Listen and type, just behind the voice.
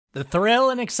The thrill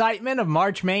and excitement of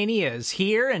March Mania is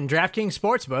here, and DraftKings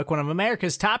Sportsbook, one of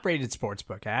America's top-rated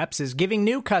sportsbook apps, is giving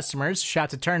new customers a shot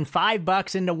to turn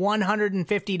 $5 into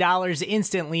 $150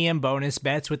 instantly in bonus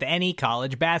bets with any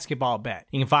college basketball bet.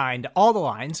 You can find all the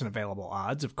lines and available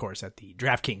odds, of course, at the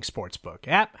DraftKings Sportsbook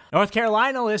app. North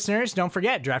Carolina listeners, don't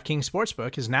forget, DraftKings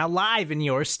Sportsbook is now live in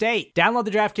your state. Download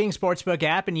the DraftKings Sportsbook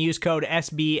app and use code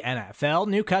SBNFL.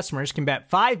 New customers can bet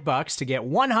 $5 to get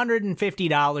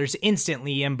 $150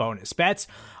 instantly in bonus bets,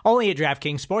 only at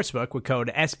DraftKings Sportsbook with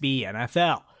code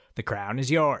SBNFL. The crown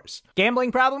is yours.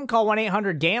 Gambling problem? Call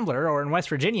 1-800-GAMBLER, or in West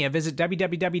Virginia, visit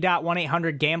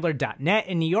www.1800gambler.net.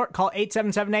 In New York, call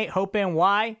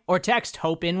 877-8-HOPE-NY or text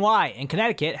HOPE-NY. In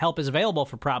Connecticut, help is available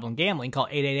for problem gambling. Call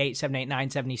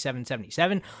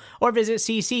 888-789-7777 or visit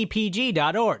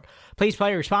ccpg.org. Please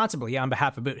play responsibly on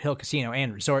behalf of Boot Hill Casino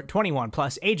and Resort. 21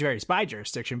 plus, age varies by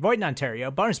jurisdiction. Void in Ontario.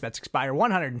 Bonus bets expire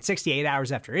 168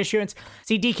 hours after issuance.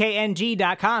 See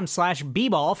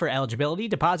dkng.com/bball for eligibility,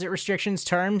 deposit restrictions,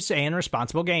 terms, and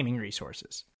responsible gaming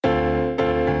resources.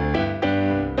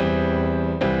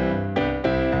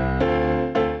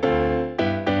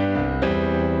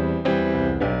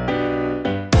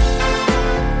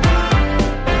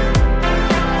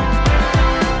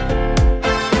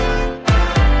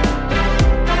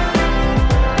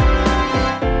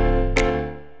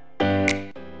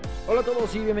 Hola a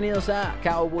todos y bienvenidos a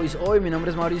Cowboys Hoy. Mi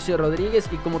nombre es Mauricio Rodríguez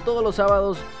y como todos los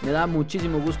sábados me da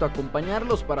muchísimo gusto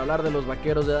acompañarlos para hablar de los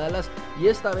Vaqueros de Dallas, y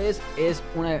esta vez es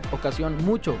una ocasión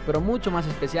mucho más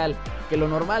especial que lo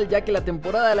normal, ya que la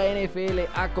temporada de la NFL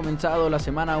ha comenzado. La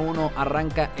semana 1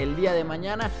 arranca el día de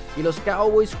mañana y los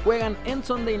Cowboys juegan en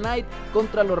Sunday Night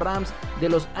contra los Rams de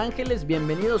Los Ángeles.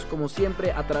 Bienvenidos como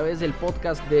siempre a través del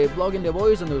podcast de Blogging the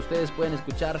Boys, donde ustedes pueden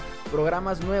escuchar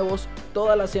programas nuevos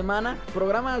toda la semana,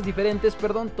 programas diferentes,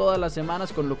 todas las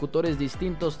semanas con locutores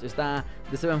distintos. Está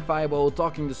The 750,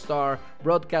 Talking the Star,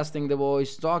 Broadcasting the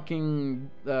Boys,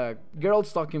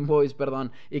 Girls Talking Boys,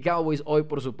 y Cowboys Hoy,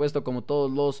 por supuesto, como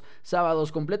todos los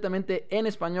sábados, completamente en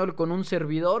español con un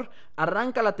servidor.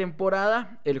 Arranca la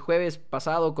temporada el jueves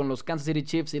pasado con los Kansas City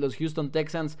Chiefs y los Houston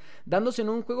Texans, dándose en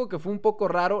un juego que fue un poco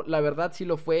raro, la verdad sí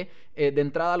lo fue. De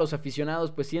entrada, los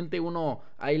aficionados, pues siente uno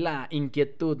ahí la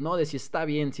inquietud, ¿no? De si está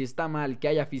bien, si está mal que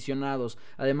haya aficionados.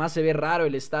 Además se ve raro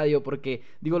el estadio porque,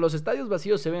 los estadios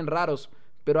vacíos se ven raros,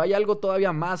 pero hay algo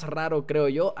todavía más raro, creo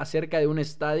yo, acerca de un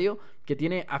estadio que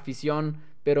tiene afición,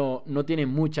 pero no tiene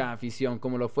mucha afición,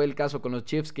 como lo fue el caso con los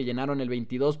Chiefs, que llenaron el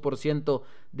 22%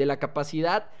 de la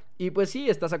capacidad. Y pues sí,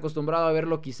 estás acostumbrado a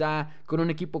verlo quizá con un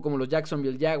equipo como los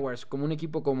Jacksonville Jaguars, como un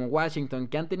equipo como Washington,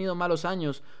 que han tenido malos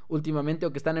años últimamente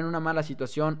o que están en una mala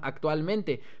situación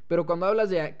actualmente. Pero cuando hablas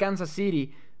de Kansas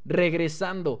City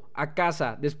regresando a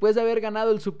casa después de haber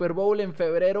ganado el Super Bowl en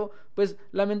febrero, pues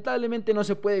lamentablemente no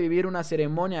se puede vivir una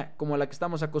ceremonia como la que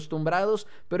estamos acostumbrados,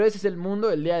 pero ese es el mundo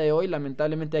el día de hoy.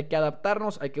 Lamentablemente hay que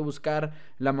adaptarnos, hay que buscar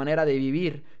la manera de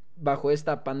vivir bajo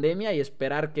esta pandemia y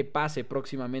esperar que pase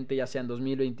próximamente, ya sea en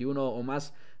 2021 o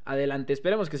más adelante.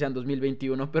 Esperemos que sea en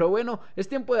 2021, pero bueno, es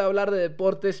tiempo de hablar de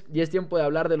deportes y es tiempo de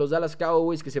hablar de los Dallas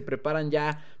Cowboys, que se preparan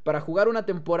ya para jugar una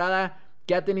temporada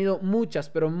que ha tenido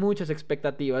muchas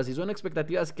expectativas, y son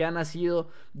expectativas que han nacido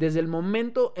desde el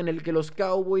momento en el que los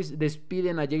Cowboys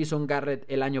despiden a Jason Garrett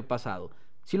el año pasado.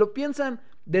 Si lo piensan,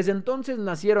 desde entonces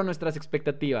nacieron nuestras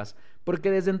expectativas,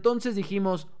 porque desde entonces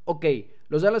dijimos, ok,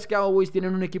 los Dallas Cowboys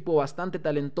tienen un equipo bastante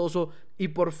talentoso y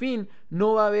por fin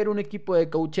no va a haber un equipo de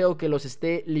coacheo que los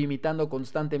esté limitando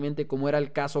constantemente como era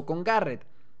el caso con Garrett.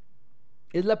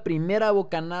 Es la primera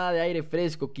bocanada de aire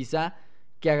fresco quizá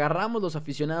que agarramos los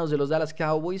aficionados de los Dallas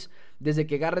Cowboys desde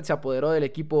que Garrett se apoderó del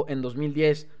equipo en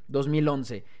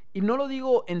 2010-2011. Y no lo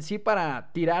digo en sí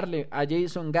para tirarle a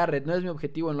Jason Garrett, no es mi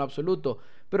objetivo en lo absoluto,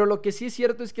 pero lo que sí es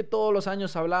cierto es que todos los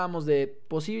años hablábamos de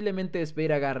posiblemente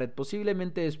despedir a Garrett,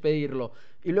 posiblemente despedirlo,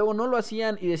 y luego no lo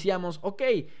hacían y decíamos, ok,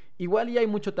 igual ya hay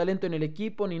mucho talento en el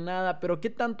equipo ni nada, pero ¿qué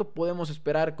tanto podemos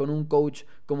esperar con un coach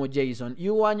como Jason? Y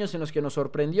hubo años en los que nos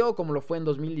sorprendió, como lo fue en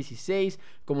 2016,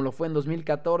 como lo fue en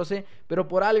 2014, pero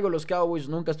por algo los Cowboys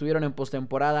nunca estuvieron en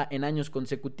postemporada en años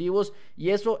consecutivos, y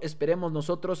eso esperemos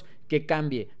nosotros que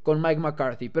cambie con Mike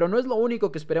McCarthy. Pero no es lo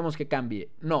único que esperemos que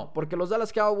cambie, no, porque los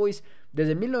Dallas Cowboys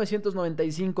desde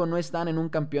 1995 no están en un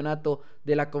campeonato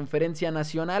de la Conferencia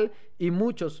Nacional, y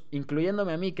muchos,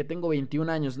 incluyéndome a mí que tengo 21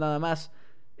 años nada más,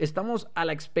 estamos a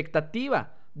la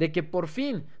expectativa de que por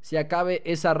fin se acabe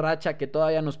esa racha que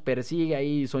todavía nos persigue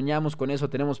ahí, soñamos con eso,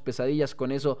 tenemos pesadillas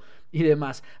con eso y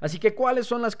demás. Así que, ¿cuáles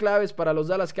son las claves para los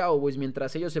Dallas Cowboys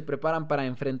mientras ellos se preparan para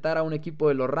enfrentar a un equipo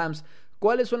de los Rams?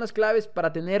 ¿Cuáles son las claves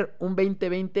para tener un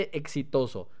 2020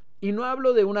 exitoso? Y no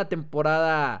hablo de una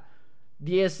temporada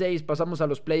 10-6, pasamos a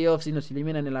los playoffs y nos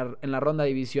eliminan en la ronda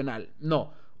divisional.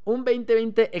 No, un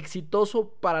 2020 exitoso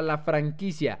para la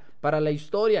franquicia, para la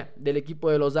historia del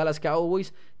equipo de los Dallas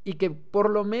Cowboys, y que por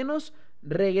lo menos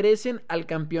regresen al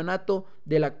campeonato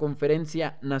de la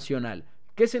Conferencia Nacional.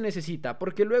 ¿Qué se necesita?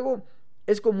 Porque luego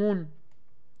es común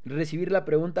recibir la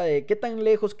pregunta de ¿qué tan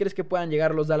lejos crees que puedan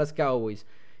llegar los Dallas Cowboys?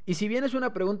 Y si bien es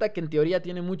una pregunta que en teoría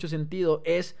tiene mucho sentido,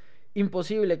 es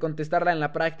imposible contestarla en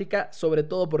la práctica, sobre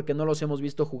todo porque no los hemos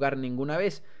visto jugar ninguna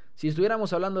vez. Si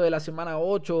estuviéramos hablando de la semana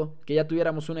 8, que ya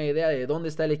tuviéramos una idea de dónde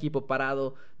está el equipo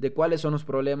parado, de cuáles son los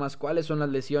problemas, cuáles son las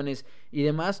lesiones y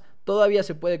demás, todavía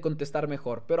se puede contestar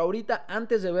mejor. Pero ahorita,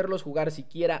 antes de verlos jugar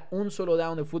siquiera un solo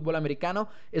down de fútbol americano,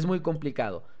 es muy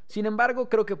complicado. Sin embargo,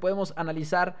 creo que podemos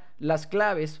analizar las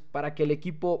claves para que el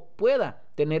equipo pueda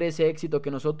tener ese éxito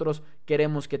que nosotros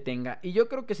queremos que tenga. Y yo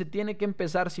creo que se tiene que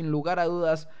empezar sin lugar a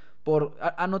dudas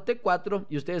anoté 4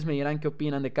 y ustedes me dirán qué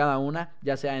opinan de cada una,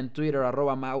 ya sea en Twitter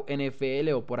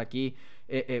 @MauNFL o por aquí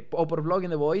o por Blog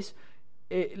in the Voice.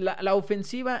 La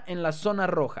ofensiva en la zona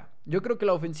roja. Yo creo que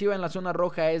la ofensiva en la zona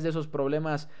roja es de esos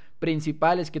problemas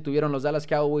principales que tuvieron los Dallas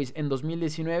Cowboys en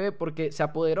 2019, porque se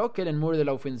apoderó Kellen Moore de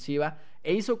la ofensiva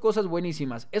e hizo cosas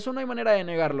buenísimas. Eso no hay manera de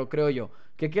negarlo, creo yo,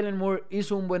 que Kellen Moore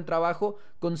hizo un buen trabajo,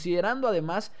 considerando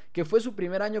además que fue su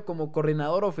primer año como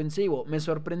coordinador ofensivo. Me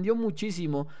sorprendió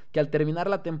muchísimo que al terminar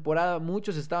la temporada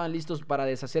muchos estaban listos para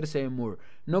deshacerse de Moore.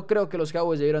 No creo que los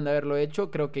Cowboys debieron de haberlo hecho,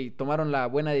 creo que tomaron la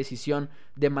buena decisión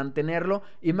de mantenerlo,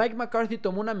 y Mike McCarthy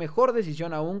tomó una mejor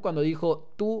decisión aún cuando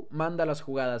dijo: tú manda las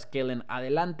jugadas, Kellen,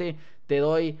 adelante, te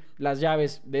doy las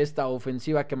llaves de esta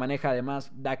ofensiva que maneja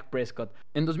además Dak Prescott.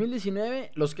 En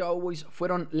 2019 los Cowboys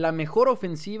fueron la mejor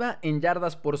ofensiva en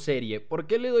yardas por serie. ¿Por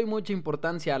qué le doy mucha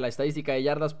importancia a la estadística de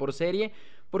yardas por serie?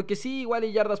 Porque sí, igual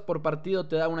y yardas por partido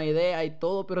te da una idea y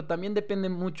todo, pero también depende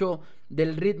mucho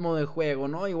del ritmo de juego,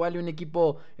 ¿no? Igual y un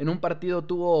equipo en un partido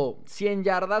tuvo 100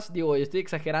 yardas, digo, estoy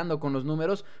exagerando con los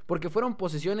números, porque fueron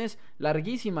posesiones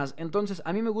larguísimas. Entonces,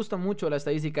 a mí me gusta mucho la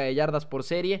estadística de yardas por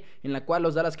serie, en la cual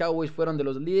los Dallas Cowboys fueron de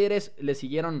los líderes, le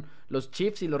siguieron los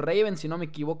Chiefs y los Ravens, si no me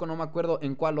equivoco, no me acuerdo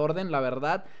en cuál orden, la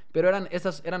verdad, pero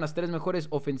esas eran las 3 mejores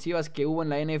ofensivas que hubo en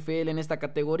la NFL en esta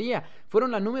categoría.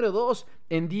 Fueron la número 2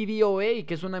 en DVOA,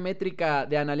 que es una métrica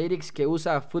de analytics que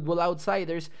usa Football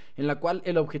Outsiders, en la cual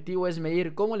el objetivo es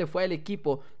medir cómo le fue al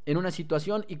equipo en una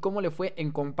situación y cómo le fue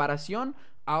en comparación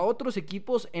a otros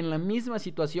equipos en la misma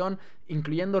situación,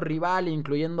 incluyendo rival,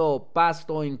 incluyendo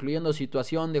pasto, incluyendo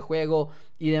situación de juego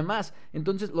y demás.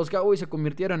 Entonces los Cowboys se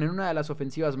convirtieron en una de las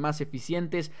ofensivas más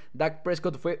eficientes. Dak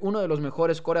Prescott fue uno de los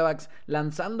mejores quarterbacks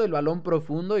lanzando el balón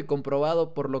profundo, y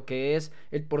comprobado por lo que es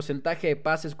el porcentaje de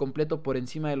pases completo por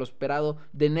encima de lo esperado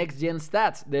de Next Gen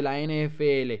Stats de la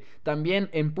NFL. También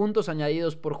en puntos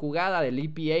añadidos por jugada del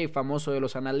EPA, famoso de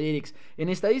los analytics. En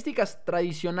estadísticas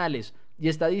tradicionales y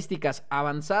estadísticas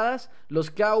avanzadas, los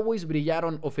Cowboys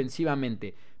brillaron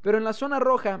ofensivamente. Pero en la zona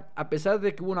roja, a pesar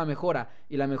de que hubo una mejora,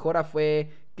 y la mejora fue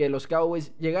que los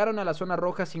Cowboys llegaron a la zona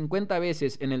roja 50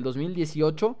 veces en el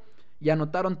 2018 y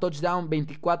anotaron touchdown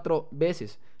 24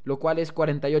 veces, lo cual es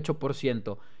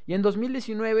 48%. Y en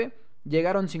 2019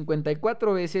 llegaron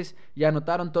 54 veces y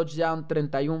anotaron touchdown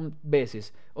 31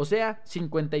 veces, o sea,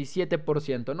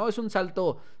 57%, ¿no? Es un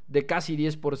salto de casi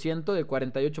 10%, de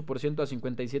 48% a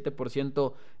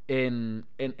 57%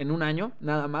 en un año,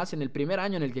 nada más, en el primer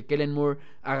año en el que Kellen Moore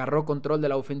agarró control de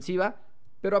la ofensiva.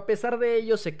 Pero a pesar de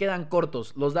ello se quedan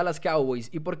cortos los Dallas Cowboys.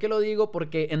 ¿Y por qué lo digo?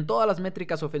 Porque en todas las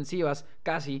métricas ofensivas,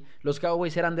 casi, los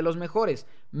Cowboys eran de los mejores,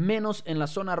 menos en la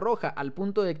zona roja, al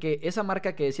punto de que esa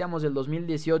marca que decíamos del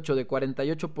 2018 de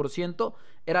 48%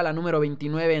 era la número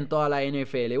 29 en toda la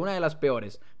NFL, una de las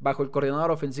peores, bajo el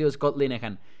coordinador ofensivo Scott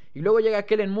Linehan. Y luego llega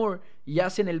Kellen Moore y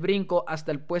hacen el brinco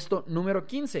hasta el puesto número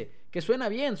 15, que suena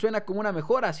bien, suena como una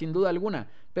mejora sin duda alguna,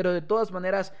 pero de todas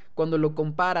maneras cuando lo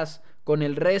comparas con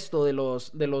el resto de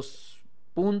los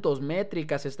puntos,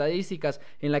 métricas, estadísticas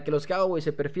en la que los Cowboys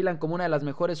se perfilan como una de las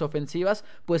mejores ofensivas,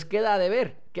 pues queda de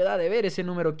ver ese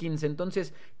número 15.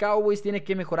 Entonces Cowboys tiene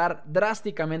que mejorar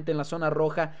drásticamente en la zona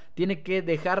roja, tiene que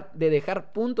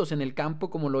dejar puntos en el campo,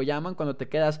 como lo llaman, cuando te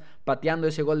quedas pateando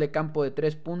ese gol de campo de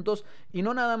 3 puntos, y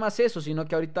no nada más eso, sino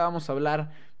que ahorita vamos a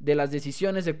hablar de las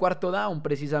decisiones de cuarto down,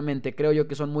 precisamente, creo yo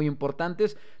que son muy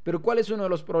importantes. Pero ¿cuál es uno de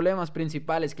los problemas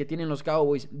principales que tienen los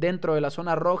Cowboys dentro de la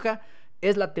zona roja?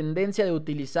 Es la tendencia de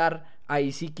utilizar a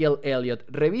Ezekiel Elliott.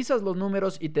 Revisas los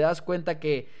números y te das cuenta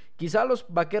que quizá los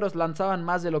vaqueros lanzaban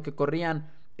más de lo que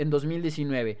corrían en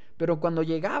 2019, pero cuando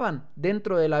llegaban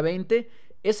dentro de la 20,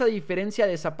 esa diferencia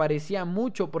desaparecía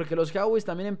mucho, porque los Cowboys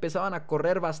también empezaban a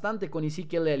correr bastante con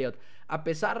Ezekiel Elliott, a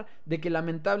pesar de que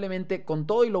lamentablemente, con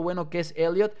todo y lo bueno que es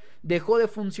Elliott, dejó de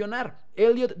funcionar.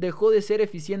 Elliott dejó de ser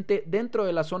eficiente dentro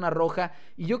de la zona roja,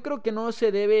 y yo creo que no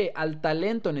se debe al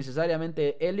talento necesariamente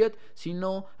de Elliott,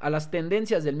 sino a las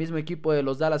tendencias del mismo equipo de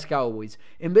los Dallas Cowboys.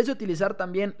 En vez de utilizar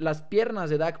también las piernas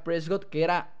de Dak Prescott, que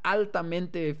era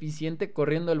altamente eficiente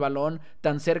corriendo el balón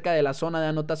tan cerca de la zona de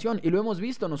anotación, y lo hemos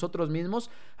visto nosotros mismos,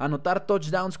 anotar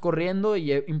touchdowns corriendo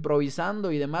y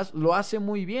improvisando y demás, lo hace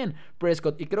muy bien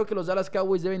Prescott, y creo que los Dallas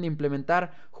Cowboys deben de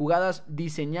implementar jugadas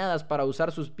diseñadas para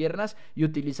usar sus piernas y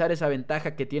utilizar esa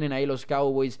ventaja que tienen ahí los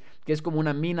Cowboys, que es como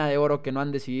una mina de oro que no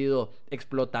han decidido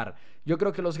explotar. Yo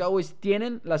creo que los Cowboys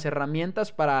tienen las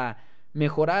herramientas para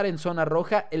mejorar en zona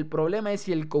roja. El problema es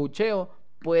si el coacheo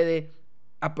puede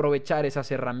aprovechar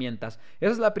esas herramientas.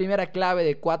 Esa es la primera clave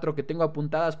de 4 que tengo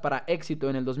apuntadas para éxito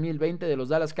en el 2020 de los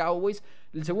Dallas Cowboys.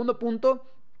 El segundo punto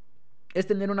es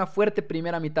tener una fuerte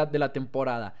primera mitad de la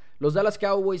temporada. Los Dallas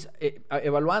Cowboys,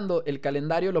 evaluando el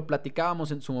calendario, lo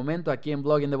platicábamos en su momento aquí en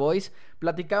Blog in the Voice,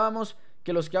 platicábamos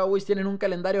que los Cowboys tienen un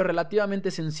calendario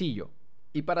relativamente sencillo.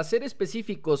 Y para ser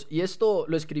específicos, y esto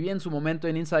lo escribí en su momento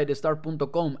en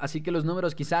InsideStar.com, así que los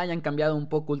números quizá hayan cambiado un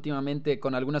poco últimamente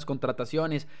con algunas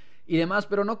contrataciones y demás,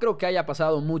 pero no creo que haya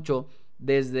pasado mucho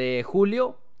desde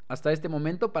julio hasta este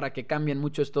momento para que cambien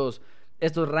mucho estos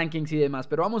rankings y demás,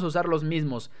 pero vamos a usar los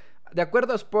mismos. De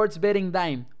acuerdo a Sports Betting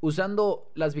Dime,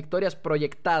 usando las victorias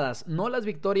proyectadas, no las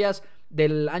victorias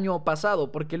del año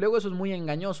pasado, porque luego eso es muy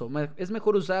engañoso. Es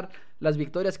mejor usar las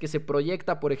victorias que se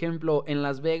proyecta, por ejemplo, en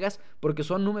Las Vegas, porque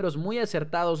son números muy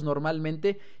acertados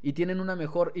normalmente y tienen una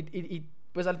mejor...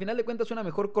 pues al final de cuentas una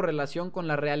mejor correlación con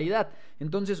la realidad.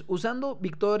 Entonces, usando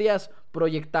victorias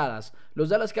proyectadas, los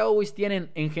Dallas Cowboys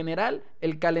tienen en general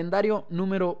el calendario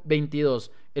número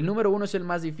 22. El número 1 es el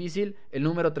más difícil, el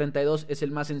número 32 es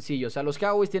el más sencillo. O sea, los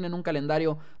Cowboys tienen un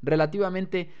calendario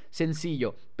relativamente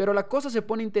sencillo. Pero la cosa se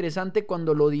pone interesante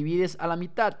cuando lo divides a la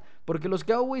mitad, porque los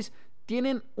Cowboys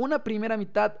tienen una primera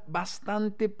mitad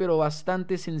bastante, pero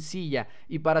bastante sencilla.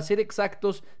 Y para ser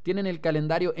exactos, tienen el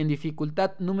calendario en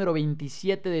dificultad número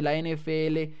 27 de la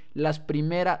NFL, la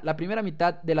primera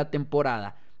mitad de la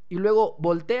temporada. Y luego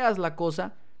volteas la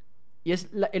cosa y es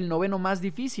el noveno más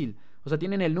difícil. O sea,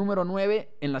 tienen el número 9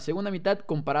 en la segunda mitad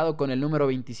comparado con el número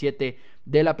 27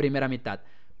 de la primera mitad.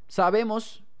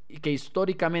 Sabemos que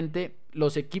históricamente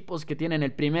los equipos que tienen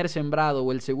el primer sembrado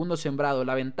o el segundo sembrado,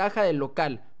 la ventaja del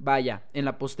local, vaya, en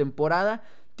la postemporada,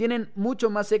 tienen mucho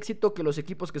más éxito que los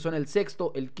equipos que son el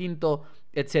sexto, el quinto,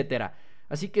 etcétera.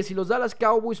 Así que si los Dallas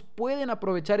Cowboys pueden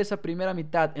aprovechar esa primera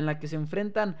mitad en la que se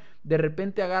enfrentan, de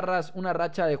repente agarras una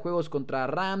racha de juegos contra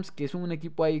Rams, que es un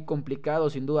equipo ahí complicado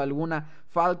sin duda alguna,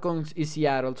 Falcons y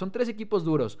Seattle, son 3 equipos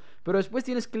duros, pero después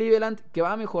tienes Cleveland que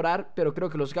va a mejorar, pero creo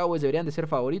que los Cowboys deberían de ser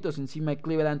favoritos encima de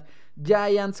Cleveland,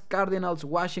 Giants, Cardinals,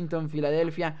 Washington,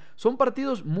 Filadelfia, son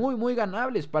partidos muy muy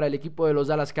ganables para el equipo de los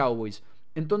Dallas Cowboys.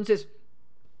 Entonces,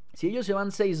 si ellos se van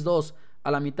 6-2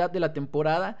 a la mitad de la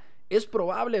temporada, es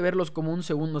probable verlos como un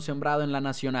segundo sembrado en la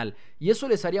Nacional, y eso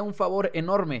les haría un favor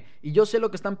enorme. Y yo sé lo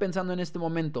que están pensando en este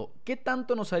momento. ¿Qué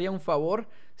tanto nos haría un favor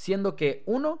siendo que,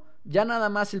 1, ya nada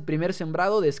más el primer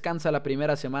sembrado descansa la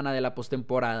primera semana de la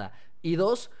postemporada, y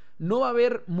 2, no va a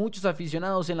haber muchos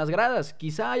aficionados en las gradas?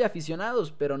 Quizá hay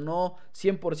aficionados, pero no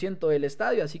 100% del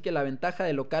estadio, así que la ventaja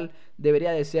del local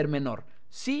debería de ser menor.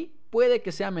 Sí, puede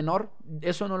que sea menor,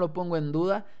 eso no lo pongo en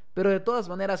duda, pero de todas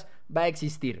maneras va a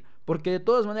existir, porque de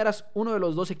todas maneras uno de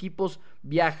los dos equipos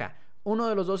viaja, uno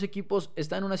de los dos equipos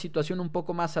está en una situación un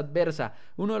poco más adversa,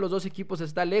 uno de los dos equipos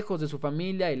está lejos de su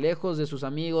familia y lejos de sus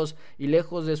amigos y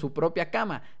lejos de su propia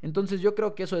cama. Entonces yo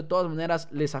creo que eso de todas maneras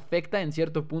les afecta en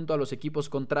cierto punto a los equipos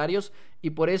contrarios,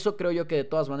 y por eso creo yo que de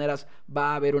todas maneras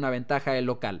va a haber una ventaja del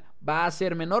local. Va a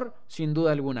ser menor sin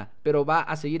duda alguna, pero va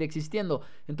a seguir existiendo.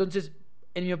 Entonces,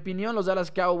 en mi opinión, los Dallas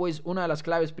Cowboys, una de las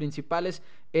claves principales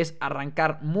es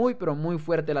arrancar muy pero muy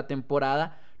fuerte la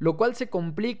temporada, lo cual se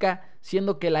complica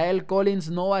siendo que Lael Collins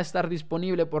no va a estar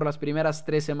disponible por las primeras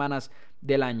 3 semanas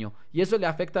del año, y eso le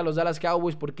afecta a los Dallas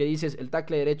Cowboys porque dices, el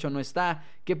tackle derecho no está.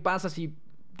 ¿Qué pasa si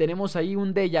tenemos ahí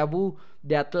un déjà vu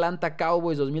de Atlanta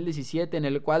Cowboys 2017 en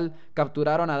el cual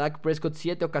capturaron a Dak Prescott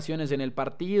 7 ocasiones en el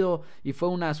partido y fue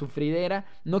una sufridera?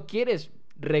 No quieres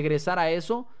regresar a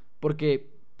eso porque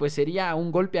pues sería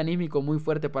un golpe anímico muy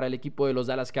fuerte para el equipo de los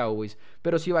Dallas Cowboys.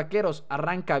 Pero si Vaqueros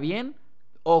arranca bien,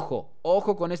 ojo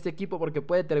con este equipo, porque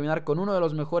puede terminar con uno de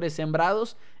los mejores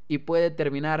sembrados y puede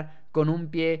terminar con un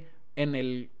pie en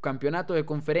el campeonato de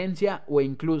conferencia o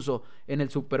incluso en el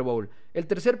Super Bowl. El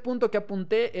tercer punto que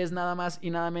apunté es nada más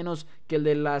y nada menos que el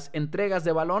de las entregas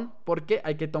de balón, porque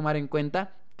hay que tomar en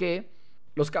cuenta que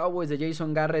los Cowboys de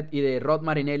Jason Garrett y de Rod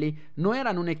Marinelli no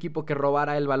eran un equipo que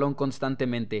robara el balón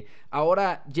constantemente.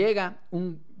 Ahora llega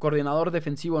un coordinador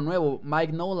defensivo nuevo,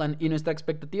 Mike Nolan, y nuestra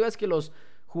expectativa es que los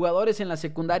jugadores en la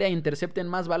secundaria intercepten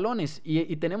más balones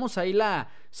y tenemos ahí la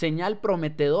señal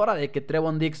prometedora de que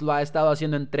Trevon Diggs lo ha estado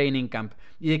haciendo en training camp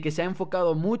y de que se ha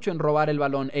enfocado mucho en robar el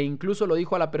balón, e incluso lo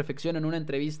dijo a la perfección en una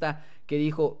entrevista que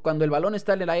dijo: cuando el balón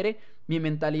está en el aire, mi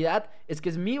mentalidad es que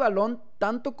es mi balón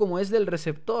tanto como es del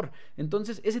receptor.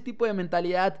 Entonces ese tipo de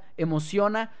mentalidad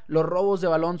emociona. Los robos de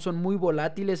balón son muy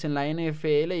volátiles en la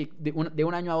NFL y de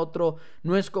un año a otro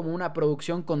no es como una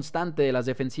producción constante de las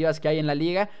defensivas que hay en la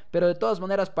liga, pero de todas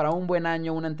maneras para un buen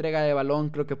año una entrega de balón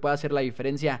creo que puede hacer la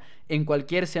diferencia en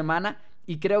cualquier semana.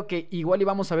 Y creo que igual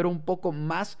íbamos a ver un poco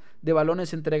más de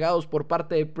balones entregados por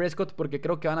parte de Prescott, porque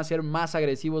creo que van a ser más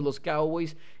agresivos los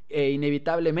Cowboys e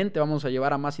inevitablemente vamos a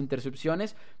llevar a más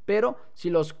intercepciones. Pero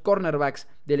si los cornerbacks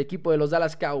del equipo de los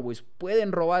Dallas Cowboys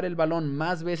pueden robar el balón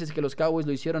más veces que los Cowboys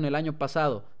lo hicieron el año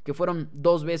pasado, que fueron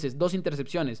 2 veces, 2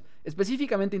 intercepciones,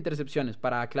 específicamente intercepciones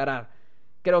para aclarar,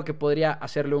 creo que podría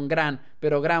hacerle un gran,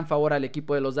 pero gran favor al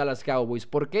equipo de los Dallas Cowboys.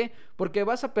 ¿Por qué? Porque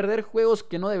vas a perder juegos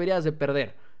que no deberías de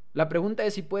perder. La pregunta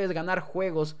es si puedes ganar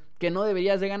juegos que no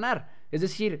deberías de ganar. Es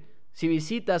decir, si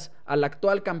visitas al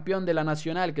actual campeón de la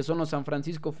Nacional, que son los San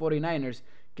Francisco 49ers,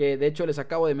 que de hecho les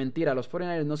acabo de mentir, a los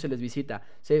 49ers no se les visita,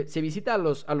 se visita a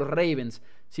los Ravens.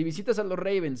 Si visitas a los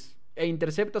Ravens e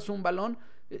interceptas un balón,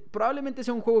 probablemente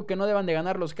sea un juego que no deban de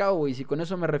ganar los Cowboys, y con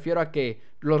eso me refiero a que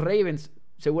los Ravens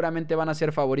seguramente van a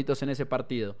ser favoritos en ese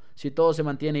partido, si todo se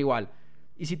mantiene igual.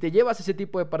 Y si te llevas ese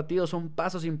tipo de partidos, son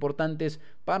pasos importantes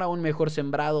para un mejor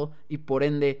sembrado y por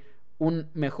ende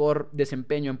un mejor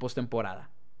desempeño en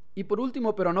postemporada. Y por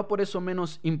último, pero no por eso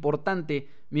menos importante,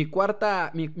 mi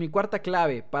cuarta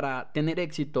clave para tener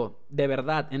éxito de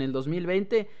verdad en el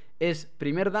 2020 es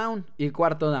primer down y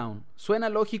cuarto down. Suena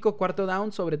lógico, cuarto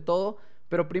down sobre todo,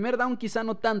 pero primer down quizá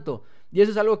no tanto. Y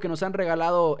eso es algo que nos han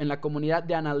regalado en la comunidad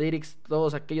de Analytics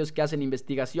todos aquellos que hacen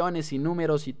investigaciones y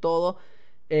números y todo.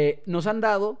 Nos han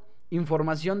dado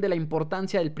información de la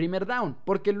importancia del primer down,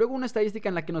 porque luego una estadística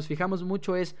en la que nos fijamos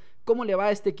mucho es cómo le va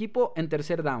a este equipo en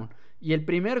tercer down, y el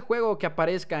primer juego que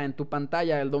aparezca en tu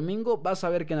pantalla el domingo vas a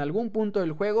ver que en algún punto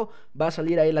del juego va a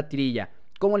salir ahí la tirilla.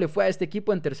 ¿Cómo le fue a este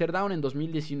equipo en tercer down en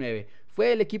 2019?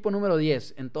 Fue el equipo número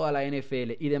 10 en toda la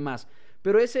NFL y demás.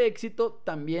 Pero ese éxito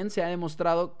también se ha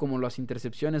demostrado, como las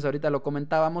intercepciones ahorita lo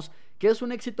comentábamos, que es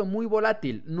un éxito muy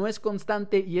volátil, no es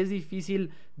constante y es difícil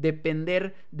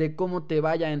depender de cómo te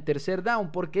vaya en tercer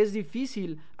down, porque es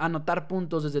difícil anotar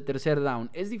puntos desde tercer down,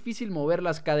 es difícil mover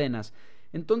las cadenas.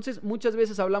 Entonces muchas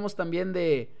veces hablamos también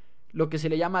de lo que se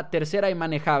le llama tercera y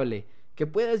manejable, que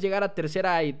puedes llegar a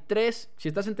tercera y 3, si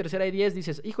estás en tercera y 10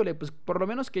 dices, híjole, pues por lo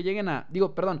menos que lleguen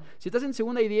si estás en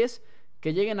segunda y 10,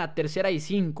 que lleguen a tercera y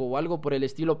 5 o algo por el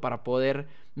estilo para poder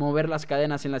mover las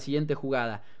cadenas en la siguiente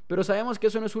jugada. Pero sabemos que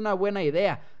eso no es una buena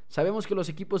idea. Sabemos que los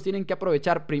equipos tienen que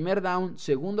aprovechar primer down,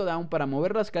 segundo down para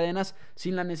mover las cadenas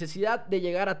sin la necesidad de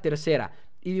llegar a tercera.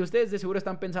 Y ustedes de seguro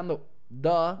están pensando,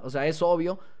 o sea, es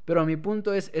obvio, pero mi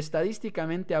punto es,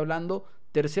 estadísticamente hablando,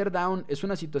 tercer down es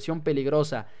una situación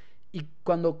peligrosa. Y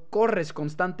cuando corres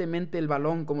constantemente el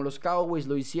balón, como los Cowboys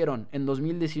lo hicieron en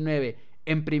 2019,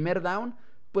 en primer down,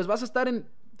 pues vas a estar en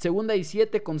segunda y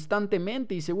 7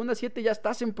 constantemente, y segunda y 7 ya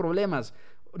estás en problemas.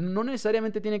 No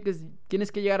necesariamente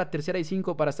tienes que llegar a tercera y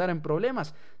 5 para estar en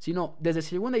problemas, sino desde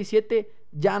segunda y 7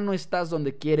 ya no estás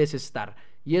donde quieres estar.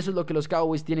 Y eso es lo que los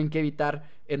Cowboys tienen que evitar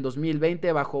en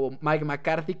 2020 bajo Mike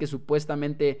McCarthy, que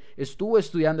supuestamente estuvo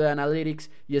estudiando de Analytics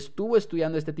y estuvo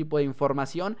estudiando este tipo de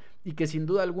información, y que sin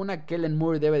duda alguna Kellen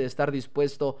Moore debe de estar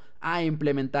dispuesto a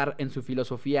implementar en su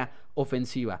filosofía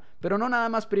ofensiva. Pero no nada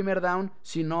más primer down,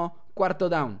 sino cuarto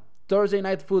down. Thursday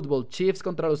Night Football, Chiefs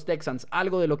contra los Texans.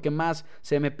 Algo de lo que más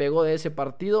se me pegó de ese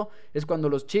partido es cuando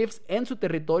los Chiefs en su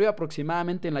territorio,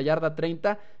 aproximadamente en la yarda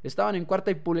 30, estaban en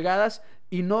cuarta y pulgadas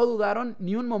y no dudaron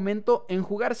ni un momento en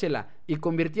jugársela y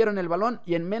convirtieron el balón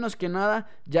y en menos que nada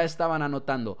ya estaban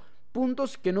anotando.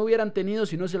 Puntos que no hubieran tenido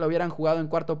si no se lo hubieran jugado en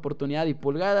cuarta oportunidad y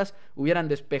pulgadas, hubieran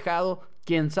despejado,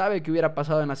 quién sabe qué hubiera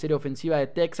pasado en la serie ofensiva de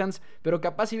Texans, pero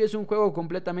capaz si ves un juego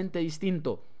completamente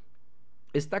distinto.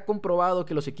 Está comprobado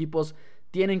que los equipos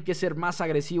tienen que ser más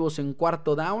agresivos en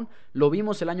cuarto down. Lo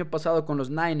vimos el año pasado con los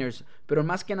Niners, pero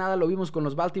más que nada lo vimos con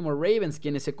los Baltimore Ravens,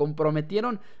 quienes se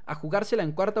comprometieron a jugársela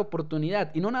en cuarta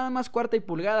oportunidad. Y no nada más cuarta y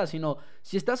pulgada, sino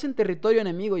si estás en territorio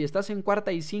enemigo y estás en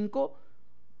cuarta y 5,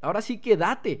 ahora sí que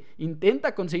date,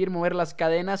 intenta conseguir mover las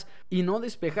cadenas y no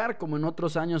despejar como en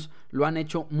otros años lo han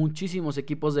hecho muchísimos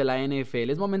equipos de la NFL.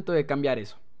 Es momento de cambiar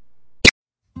eso.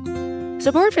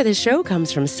 Support for this show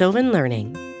comes from Sylvan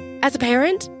Learning. As a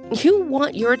parent, You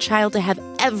want your child to have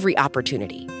every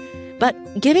opportunity, but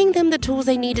giving them the tools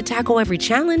they need to tackle every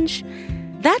challenge,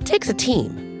 that takes a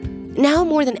team. Now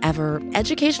more than ever,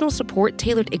 educational support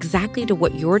tailored exactly to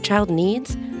what your child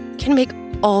needs can make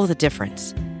all the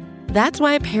difference. That's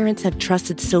why parents have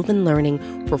trusted Sylvan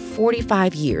Learning for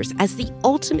 45 years as the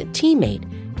ultimate teammate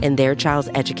in their child's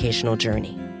educational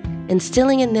journey,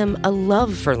 instilling in them a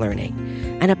love for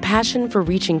learning and a passion for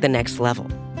reaching the next level.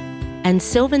 And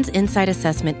Sylvan's Insight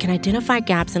Assessment can identify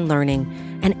gaps in learning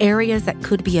and areas that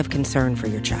could be of concern for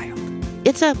your child.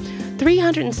 It's a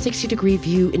 360-degree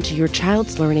view into your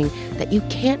child's learning that you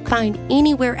can't find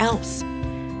anywhere else,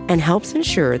 and helps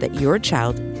ensure that your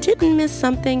child didn't miss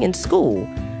something in school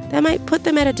that might put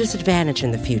them at a disadvantage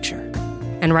in the future.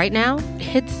 And right now,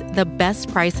 it's the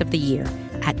best price of the year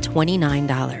at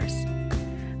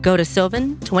 $29. Go to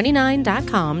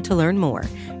sylvan29.com to learn more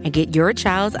and get your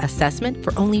child's assessment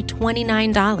for only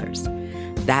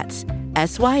 $29. That's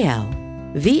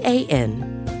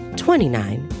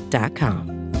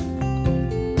SYLVAN29.com.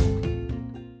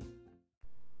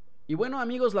 Y bueno,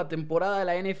 amigos, la temporada de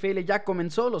la NFL ya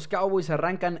comenzó. Los Cowboys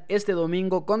arrancan este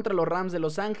domingo contra los Rams de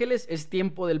Los Ángeles. Es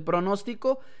tiempo del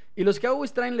pronóstico. Y los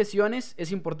Cowboys traen lesiones,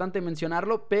 es importante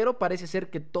mencionarlo, pero parece ser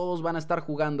que todos van a estar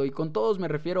jugando. Y con todos me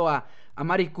refiero a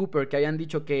Amari Cooper, que habían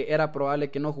dicho que era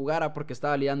probable que no jugara porque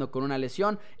estaba lidiando con una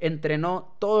lesión.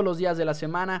 Entrenó todos los días de la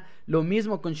semana. Lo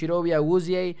mismo con Chidobe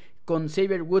Awuzie. Con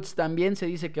Xavier Woods también se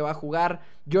dice que va a jugar.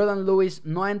 Jordan Lewis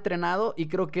no ha entrenado y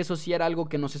creo que eso sí era algo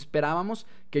que nos esperábamos,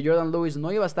 que Jordan Lewis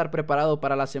no iba a estar preparado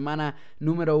para la semana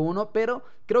número 1, pero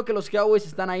creo que los Cowboys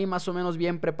están ahí más o menos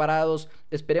bien preparados.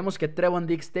 Esperemos que Trevon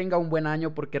Diggs tenga un buen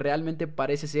año porque realmente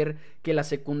parece ser que la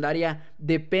secundaria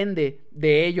depende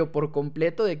de ello por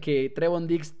completo, de que Trevon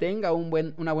Diggs tenga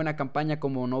una buena campaña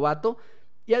como novato.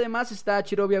 Y además está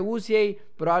Chidobe Awuzie,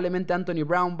 probablemente Anthony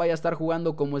Brown vaya a estar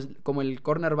jugando como el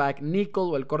cornerback nickel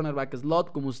o el cornerback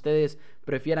slot, como ustedes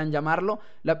prefieran llamarlo.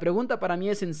 La pregunta para mí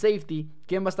es en safety,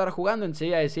 ¿quién va a estar jugando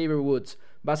enseguida de Xavier Woods?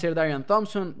 ¿Va a ser Darian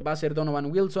Thompson? ¿Va a ser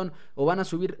Donovan Wilson? ¿O van a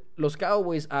subir los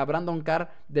Cowboys a Brandon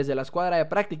Carr desde la escuadra de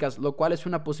prácticas? Lo cual es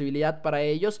una posibilidad para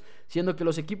ellos, siendo que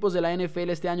los equipos de la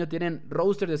NFL este año tienen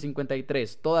roster de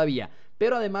 53 todavía.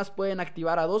 Pero además pueden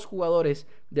activar a 2 jugadores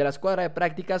de la escuadra de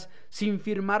prácticas sin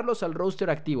firmarlos al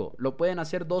roster activo. Lo pueden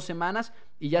hacer 2 semanas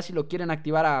y ya si lo quieren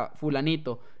activar a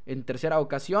fulanito en tercera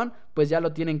ocasión, pues ya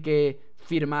lo tienen que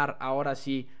firmar ahora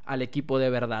sí al equipo de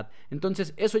verdad.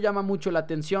 Entonces eso llama mucho la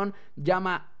atención,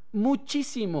 llama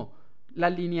muchísimo la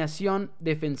alineación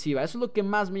defensiva. Eso es lo que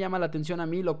más me llama la atención a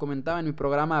mí, lo comentaba en mi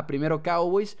programa Primero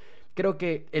Cowboys. Creo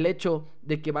que el hecho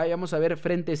de que vayamos a ver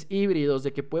frentes híbridos,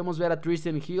 de que podemos ver a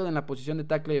Tristan Hill en la posición de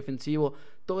tackle defensivo,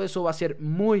 todo eso va a ser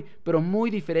muy, pero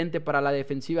muy diferente para la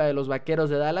defensiva de los Vaqueros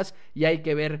de Dallas y hay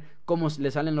que ver cómo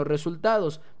le salen los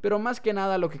resultados. Pero más que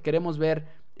nada lo que queremos ver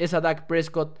es a Dak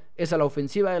Prescott, es a la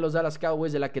ofensiva de los Dallas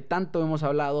Cowboys de la que tanto hemos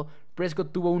hablado.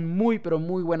 Prescott tuvo un muy, pero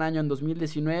muy buen año en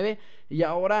 2019 y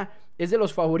ahora es de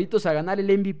los favoritos a ganar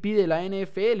el MVP de la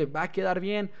NFL. Va a quedar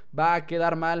bien, va a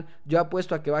quedar mal. Yo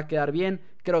apuesto a que va a quedar bien.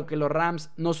 Creo que los Rams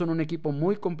no son un equipo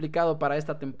muy complicado para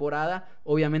esta temporada.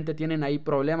 Obviamente tienen ahí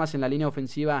problemas en la línea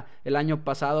ofensiva el año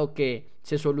pasado que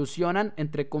se solucionan,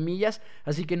 entre comillas.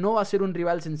 Así que no va a ser un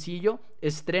rival sencillo.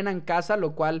 Estrena en casa,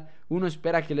 lo cual uno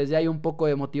espera que les dé ahí un poco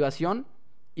de motivación.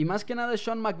 Y más que nada es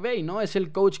Sean McVay, ¿no? Es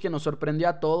el coach que nos sorprendió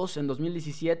a todos en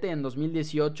 2017, en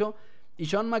 2018. Y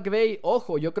Sean McVay,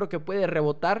 ojo, yo creo que puede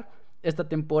rebotar esta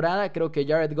temporada. Creo que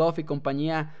Jared Goff y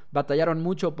compañía batallaron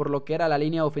mucho por lo que era la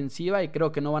línea ofensiva y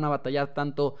creo que no van a batallar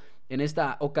tanto en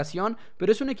esta ocasión.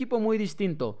 Pero es un equipo muy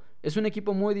distinto. Es un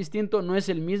equipo muy distinto, no es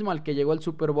el mismo al que llegó al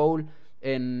Super Bowl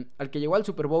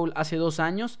hace 2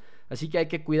 años, así que hay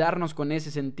que cuidarnos con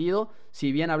ese sentido.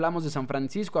 Si bien hablamos de San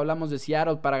Francisco, hablamos de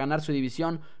Seattle para ganar su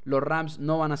división, los Rams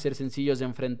no van a ser sencillos de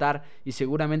enfrentar y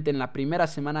seguramente en la primera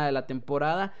semana de la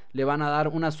temporada le van a dar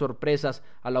unas sorpresas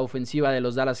a la ofensiva de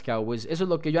los Dallas Cowboys. Eso es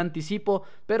lo que yo anticipo,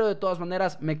 pero de todas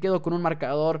maneras me quedo con un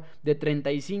marcador de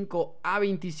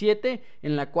 35-27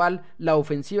 en la cual la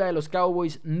ofensiva de los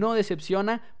Cowboys no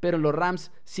decepciona, pero los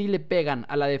Rams sí le pegan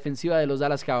a la defensiva de los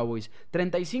Dallas Cowboys.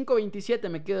 35-27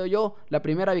 me quedo yo, la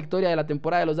primera victoria de la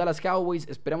temporada de los Dallas Cowboys.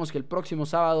 Esperemos que el próximo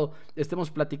sábado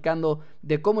estemos platicando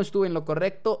de cómo estuve en lo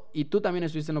correcto y tú también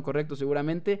estuviste en lo correcto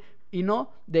seguramente y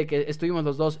no de que estuvimos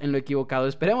los dos en lo equivocado.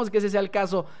 Esperemos que ese sea el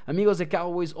caso, amigos de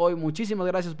Cowboys hoy. Muchísimas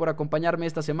gracias por acompañarme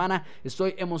esta semana.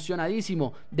 Estoy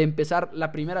emocionadísimo de empezar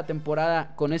la primera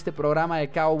temporada con este programa de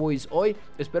Cowboys hoy.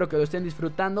 Espero que lo estén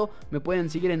disfrutando. Me pueden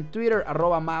seguir en Twitter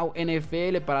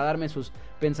 @MauNFL para darme sus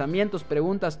pensamientos,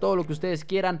 preguntas, todo lo que ustedes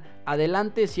quieran,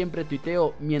 adelante. Siempre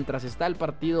tuiteo mientras está el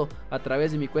partido a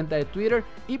través de mi cuenta de Twitter,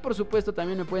 y por supuesto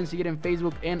también me pueden seguir en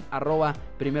Facebook en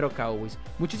 @primerocowboys.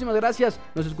 Muchísimas gracias,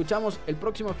 nos escuchamos el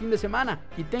próximo fin de semana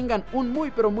y tengan un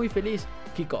muy pero muy feliz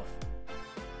kickoff.